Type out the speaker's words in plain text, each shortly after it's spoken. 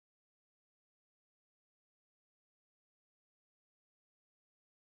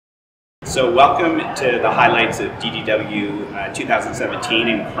So welcome to the highlights of DDW 2017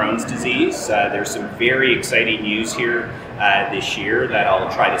 in Crohn's disease. There's some very exciting news here this year that I'll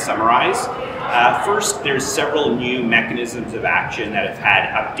try to summarize. First, there's several new mechanisms of action that have had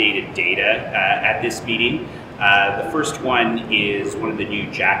updated data at this meeting. The first one is one of the new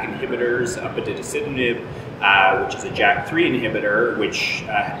JAK inhibitors, upadacitinib, which is a JAK3 inhibitor, which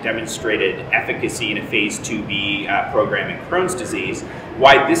demonstrated efficacy in a phase 2b program in Crohn's disease.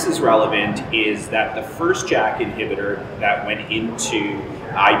 Why this is relevant is that the first JAK inhibitor that went into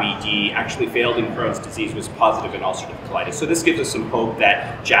IBD actually failed in Crohn's disease, was positive in ulcerative colitis. So this gives us some hope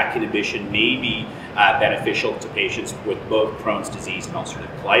that JAK inhibition may be beneficial to patients with both Crohn's disease and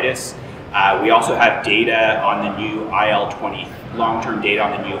ulcerative colitis. We also have data on the new long-term data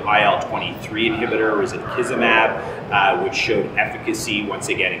on the new IL-23 inhibitor, risankizumab, which showed efficacy once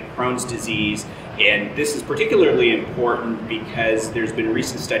again in Crohn's disease. And this is particularly important because there's been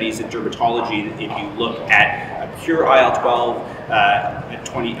recent studies in dermatology that if you look at a pure IL-12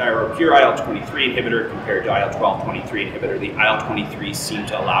 or a pure IL-23 inhibitor compared to IL-12/23 inhibitor, the IL-23 seem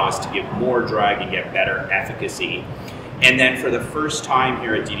to allow us to give more drug and get better efficacy. And then for the first time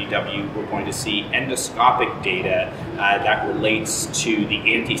here at DDW, we're going to see endoscopic data that relates to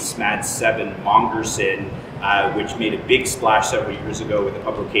the anti-SMAD7 mongersin, which made a big splash several years ago with a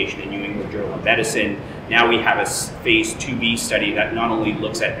publication in New England Journal of Medicine. Now we have a phase 2b study that not only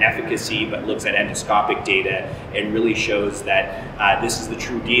looks at efficacy, but looks at endoscopic data and really shows that this is the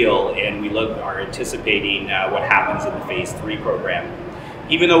true deal, and we are anticipating what happens in the phase 3 program.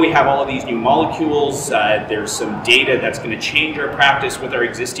 Even though we have all of these new molecules, there's some data that's going to change our practice with our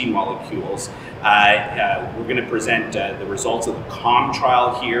existing molecules. We're going to present the results of the COM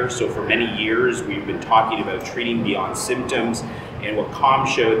trial here. So for many years, we've been talking about treating beyond symptoms. And what COM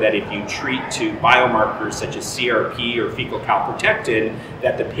showed that if you treat to biomarkers such as CRP or fecal calprotectin,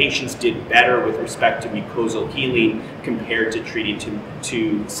 that the patients did better with respect to mucosal healing compared to treating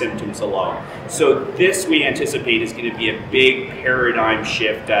to symptoms alone. So this we anticipate is going to be a big paradigm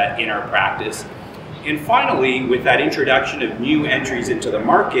shift in our practice. And finally, with that introduction of new entries into the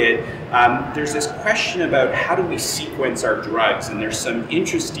market, there's this question about how do we sequence our drugs? And there's some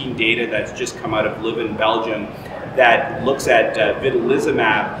interesting data that's just come out of Leuven, Belgium, that looks at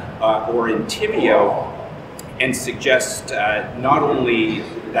vedolizumab or Entyvio and suggests not only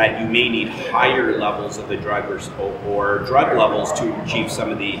that you may need higher levels of the drug or drug levels to achieve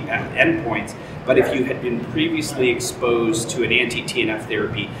some of the endpoints, but if you had been previously exposed to an anti-TNF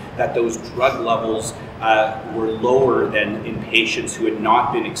therapy, that those drug levels were lower than in patients who had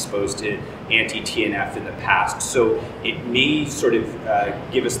not been exposed to anti-TNF in the past. So it may sort of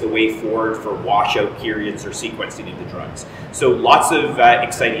give us the way forward for washout periods or sequencing of the drugs. So lots of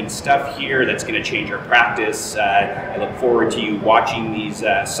exciting stuff here that's going to change our practice. I look forward to you watching these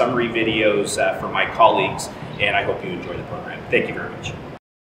summary videos from my colleagues, and I hope you enjoy the program. Thank you very much.